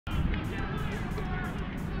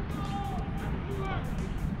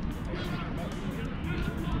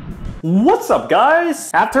What's up guys?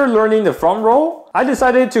 After learning the front row, I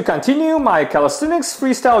decided to continue my calisthenics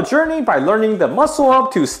freestyle journey by learning the muscle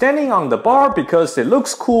up to standing on the bar because it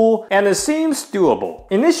looks cool and it seems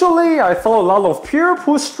doable. Initially, I thought a lot of pure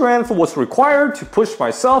push strength was required to push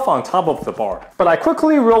myself on top of the bar. But I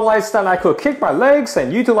quickly realized that I could kick my legs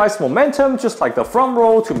and utilize momentum just like the front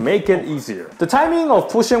row to make it easier. The timing of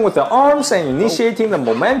pushing with the arms and initiating the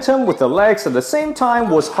momentum with the legs at the same time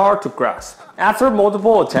was hard to grasp. After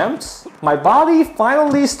multiple attempts, my body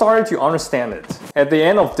finally started to understand it. At the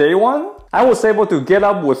end of day 1, I was able to get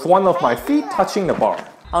up with one of my feet touching the bar.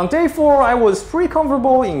 On day 4, I was pretty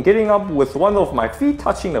comfortable in getting up with one of my feet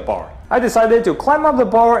touching the bar. I decided to climb up the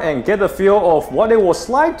bar and get a feel of what it was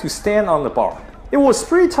like to stand on the bar. It was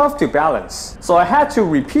pretty tough to balance, so I had to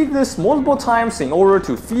repeat this multiple times in order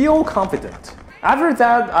to feel confident. After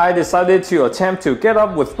that, I decided to attempt to get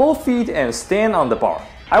up with both feet and stand on the bar.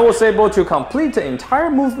 I was able to complete the entire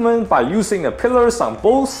movement by using the pillars on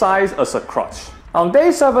both sides as a crutch. On day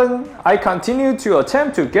 7, I continued to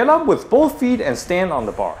attempt to get up with both feet and stand on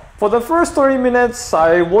the bar. For the first 30 minutes,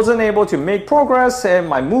 I wasn't able to make progress and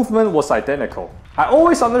my movement was identical. I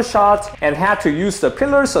always undershot and had to use the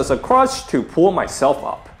pillars as a crutch to pull myself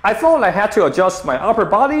up. I thought I had to adjust my upper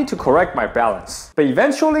body to correct my balance, but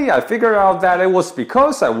eventually I figured out that it was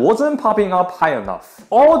because I wasn't popping up high enough.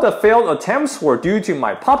 All the failed attempts were due to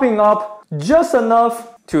my popping up just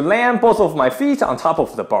enough to land both of my feet on top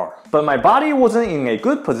of the bar, but my body wasn't in a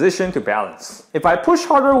good position to balance. If I push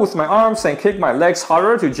harder with my arms and kick my legs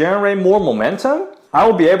harder to generate more momentum, I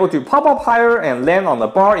will be able to pop up higher and land on the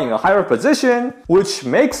bar in a higher position, which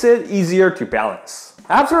makes it easier to balance.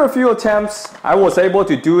 After a few attempts, I was able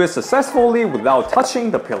to do it successfully without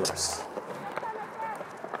touching the pillars.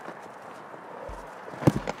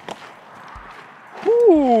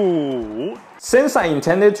 Ooh. Since I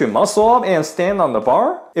intended to muscle up and stand on the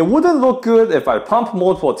bar, it wouldn't look good if I pumped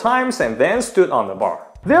multiple times and then stood on the bar.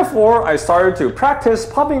 Therefore, I started to practice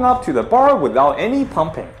pumping up to the bar without any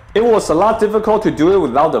pumping. It was a lot difficult to do it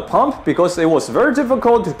without the pump because it was very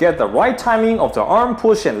difficult to get the right timing of the arm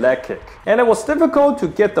push and leg kick. And it was difficult to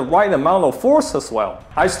get the right amount of force as well.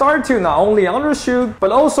 I started to not only undershoot,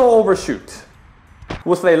 but also overshoot.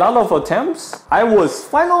 With a lot of attempts, I was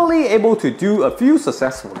finally able to do a few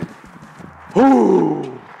successfully.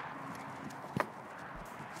 Ooh.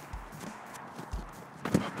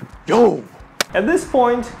 Yo! At this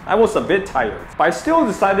point, I was a bit tired, but I still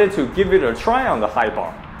decided to give it a try on the high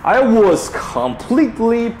bar. I was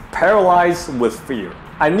completely paralyzed with fear.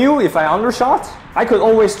 I knew if I undershot, I could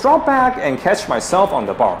always drop back and catch myself on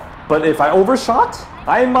the bar. But if I overshot,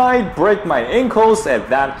 I might break my ankles at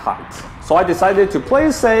that height. So I decided to play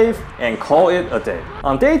it safe and call it a day.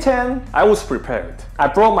 On day 10, I was prepared. I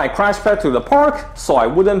brought my crash pad to the park so I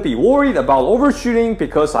wouldn't be worried about overshooting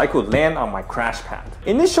because I could land on my crash pad.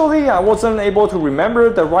 Initially, I wasn't able to remember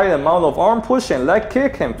the right amount of arm push and leg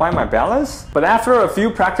kick and find my balance, but after a few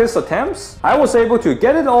practice attempts, I was able to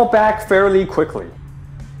get it all back fairly quickly.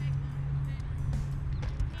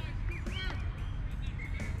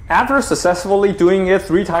 After successfully doing it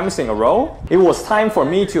 3 times in a row, it was time for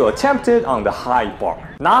me to attempt it on the high bar.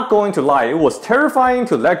 Not going to lie, it was terrifying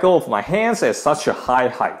to let go of my hands at such a high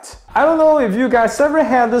height. I don't know if you guys ever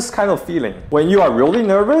had this kind of feeling when you are really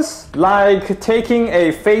nervous, like taking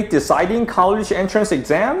a fate-deciding college entrance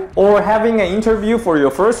exam, or having an interview for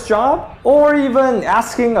your first job, or even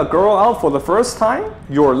asking a girl out for the first time.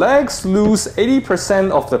 Your legs lose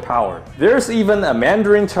 80% of the power. There's even a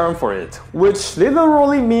Mandarin term for it, which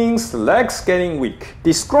literally means legs getting weak,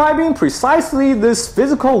 describing precisely this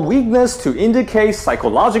physical weakness to indicate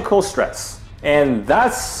psychological stress. And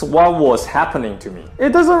that's what was happening to me. It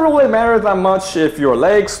doesn't really matter that much if your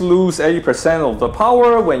legs lose 80% of the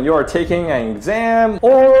power when you're taking an exam,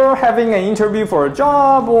 or having an interview for a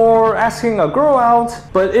job, or asking a girl out,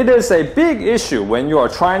 but it is a big issue when you are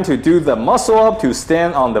trying to do the muscle up to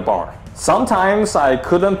stand on the bar. Sometimes I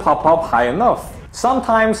couldn't pop up high enough.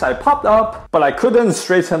 Sometimes I popped up, but I couldn't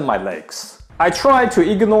straighten my legs. I tried to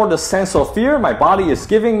ignore the sense of fear my body is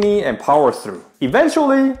giving me and power through.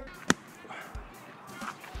 Eventually,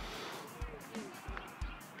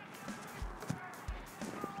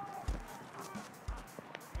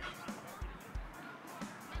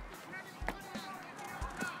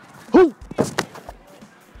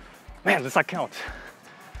 man, does that count?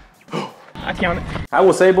 I count it. I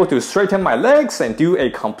was able to straighten my legs and do a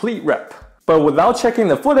complete rep. But without checking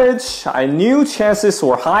the footage, I knew chances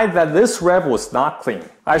were high that this rep was not clean.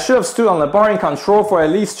 I should have stood on the bar in control for at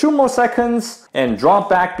least 2 more seconds and dropped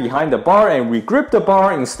back behind the bar and re-gripped the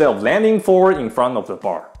bar instead of landing forward in front of the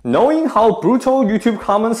bar. Knowing how brutal YouTube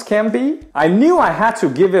comments can be, I knew I had to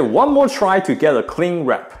give it one more try to get a clean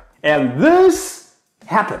rep. And this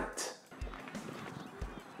happened.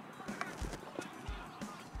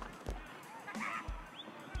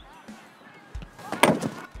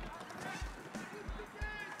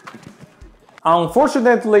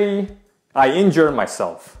 Unfortunately, I injured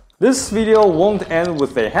myself. This video won't end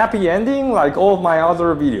with a happy ending like all of my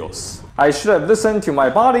other videos. I should have listened to my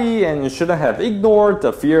body and shouldn't have ignored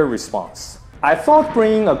the fear response. I thought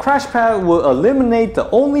bringing a crash pad would eliminate the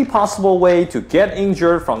only possible way to get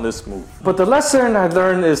injured from this move. But the lesson I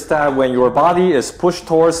learned is that when your body is pushed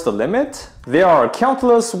towards the limit, there are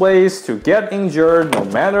countless ways to get injured no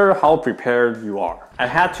matter how prepared you are. I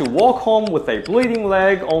had to walk home with a bleeding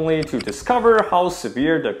leg only to discover how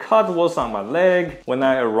severe the cut was on my leg when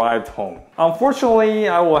I arrived home. Unfortunately,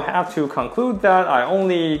 I will have to conclude that I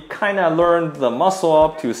only kinda learned the muscle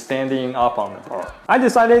up to standing up on the bar. I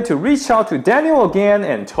decided to reach out to Daniel again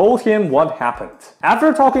and told him what happened.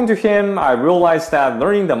 After talking to him, I realized that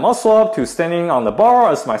learning the muscle up to standing on the bar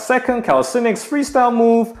as my second calisthenics freestyle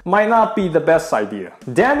move might not be the best idea.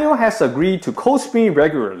 Daniel has agreed to coach me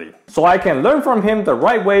regularly, so I can learn from him the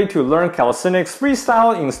right way to learn calisthenics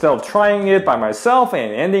freestyle instead of trying it by myself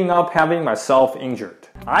and ending up having myself injured.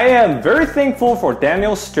 I am very thankful for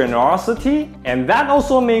Daniel's generosity, and that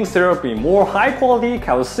also means there will be more high quality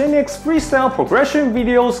calisthenics freestyle progression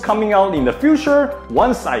videos coming out in the future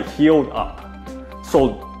once I healed up.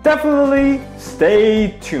 So definitely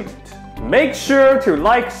stay tuned. Make sure to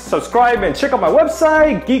like, subscribe, and check out my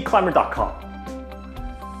website, geekclimber.com.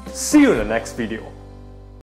 See you in the next video.